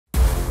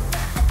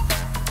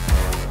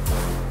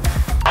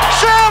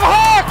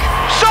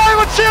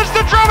Silence is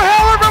the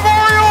Drumheller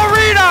Memorial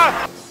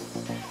Arena!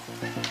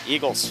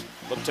 Eagles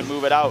look to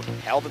move it out.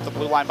 Held at the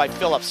blue line by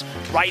Phillips.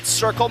 Right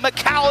circle,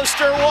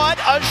 McAllister, what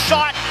a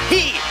shot!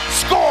 He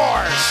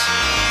scores!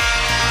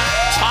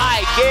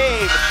 Tie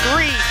game,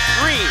 3-3.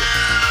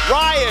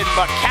 Ryan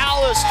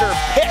McAllister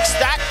picks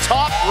that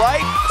top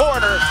right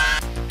corner.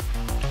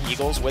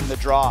 Eagles win the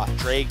draw.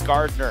 Dre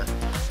Gardner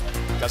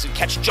doesn't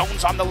catch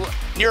Jones on the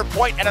near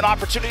point, and an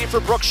opportunity for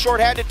Brooks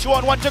shorthanded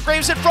 2-on-1 to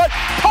Graves in front.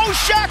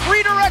 Poshak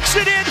redirects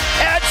it in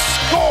and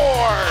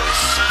scores!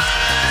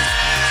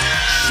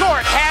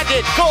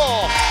 Short-handed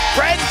goal,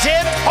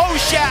 Brendan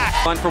Poshak.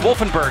 One for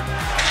Wolfenberg.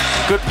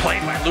 Good play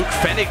by Luke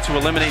Fennig to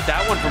eliminate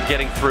that one from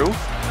getting through.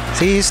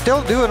 See, he's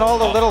still doing all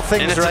the little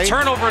things, and it's right? a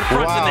turnover in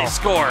front, and they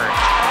score.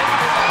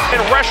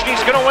 And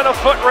Reschke's gonna win a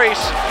foot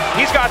race.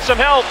 He's got some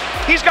help.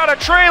 He's got a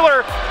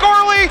trailer.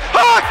 Gorley,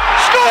 Huck,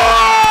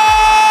 scores!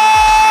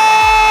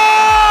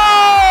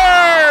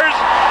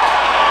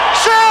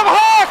 Sam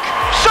Huck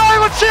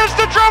silences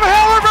the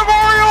Drumheller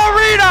Memorial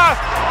Arena.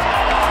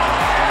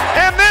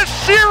 And this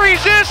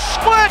series is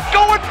split,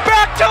 going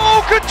back to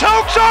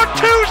Okotoks on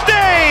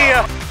Tuesday.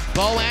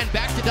 Bohan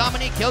back to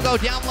Dominique. He'll go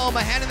down low.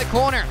 Mahan in the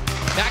corner.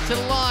 Back to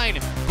the line.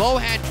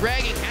 Bohan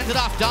dragging. Hands it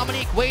off.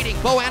 Dominique waiting.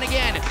 Bohan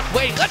again.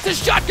 Waiting. Lets his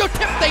shot go.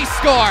 Tip. They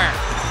score.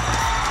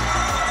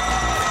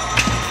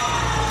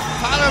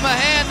 Tyler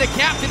Mahan, the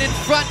captain in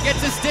front,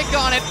 gets a stick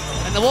on it.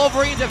 And the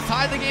Wolverines have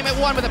tied the game at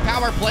 1 with a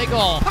power play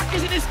goal. Puck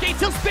is in his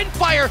skates. He'll spin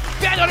fire.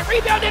 Band on it.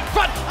 Rebound in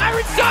front.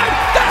 Ironside.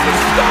 That's a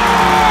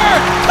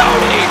score!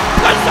 Tony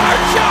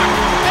Lazarchuk!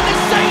 And the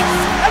Saints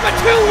have a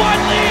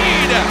 2-1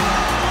 lead.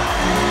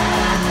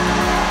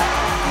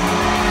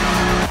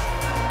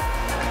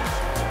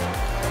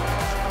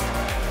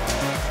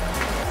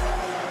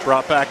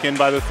 Brought back in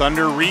by the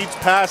Thunder. Reed's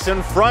pass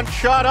in front,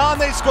 shot on,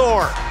 they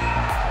score!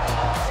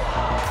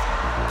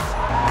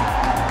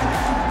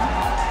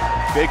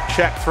 Big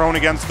check thrown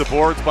against the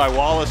boards by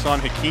Wallace on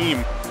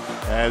Hakeem.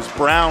 As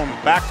Brown,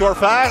 backdoor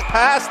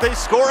pass, they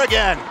score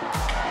again!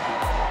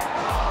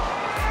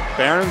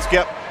 Barons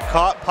get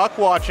caught puck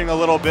watching a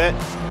little bit.